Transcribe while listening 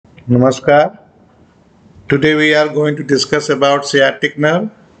Namaskar. Today we are going to discuss about sciatic nerve.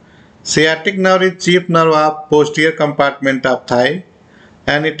 Sciatic nerve is chief nerve of posterior compartment of thigh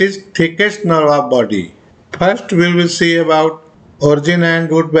and it is thickest nerve of body. First we will see about origin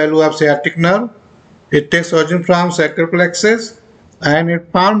and root value of sciatic nerve. It takes origin from sacral plexus and it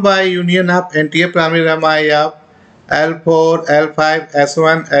found by union of anterior primary rami of L4, L5,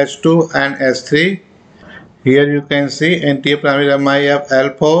 S1, S2 and S3. Here you can see anterior primary rami of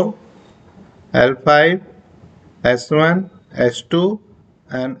L4, L5, S1, S2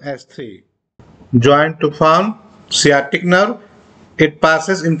 and S3. Joint to form sciatic nerve. It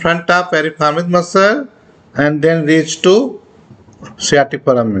passes in front of piriformis muscle and then reach to sciatic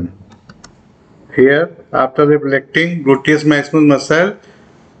foramen. Here after reflecting gluteus maximus muscle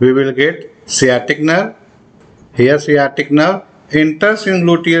we will get sciatic nerve. Here sciatic nerve enters in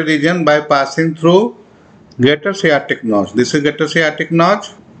gluteal region by passing through greater sciatic notch. This is greater sciatic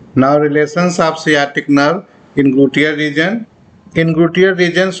notch. Now relations of sciatic nerve in gluteal region. In gluteal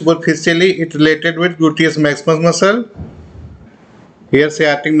region superficially it related with gluteus maximus muscle. Here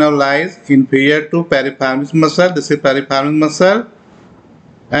sciatic nerve lies inferior to piriformis muscle. This is piriformis muscle.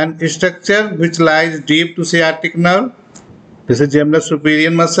 And structure which lies deep to sciatic nerve. This is gemellus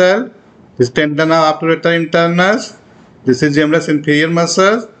superior muscle. This is tendon of obturator internus. This is gemellus inferior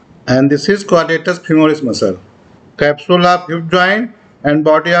muscle. And this is quadratus femoris muscle. Capsule of hip joint and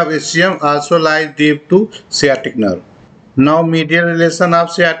body of ischium also lies deep to sciatic nerve. Now medial relation of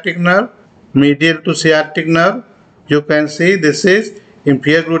sciatic nerve. Medial to sciatic nerve. You can see this is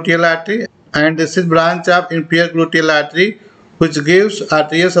inferior gluteal artery and this is branch of inferior gluteal artery which gives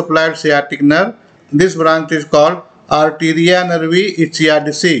arterial supply to sciatic nerve. This branch is called arteria nervi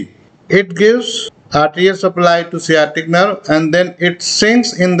ischiadici. It gives arterial supply to sciatic nerve and then it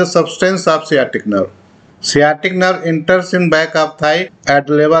sinks in the substance of sciatic nerve. Sciatic nerve enters in back of thigh at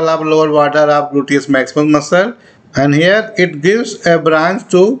the level of lower border of gluteus maximus muscle and here it gives a branch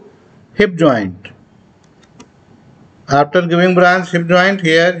to hip joint. After giving branch hip joint,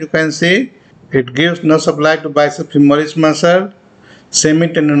 here you can see it gives no supply to biceps femoris muscle,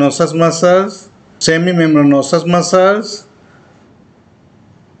 semitendinosus muscles, semimembranosus muscles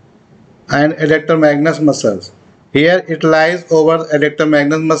and adductor magnus muscles. Here it lies over adductor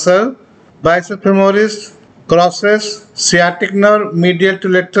magnus muscle. Biceps femoris crosses sciatic nerve medial to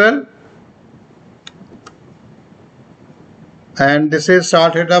lateral and this is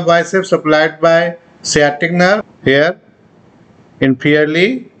short head of biceps supplied by sciatic nerve. Here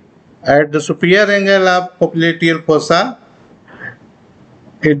inferiorly at the superior angle of popliteal fossa.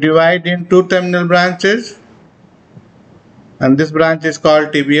 It divides in two terminal branches and this branch is called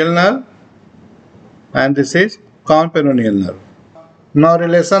tibial nerve and this is called peroneal nerve. Now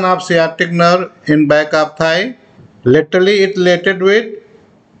relation of sciatic nerve in back of thigh. Laterally it related with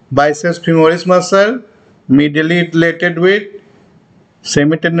biceps femoris muscle, medially it related with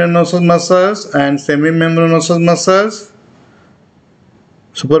semitendinosus muscles and semimembranosus muscles.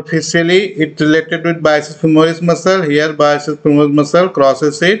 Superficially it related with biceps femoris muscle. Here biceps femoris muscle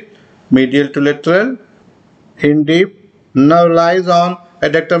crosses it medial to lateral. In deep nerve lies on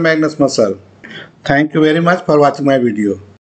adductor magnus muscle. Thank you very much for watching my video.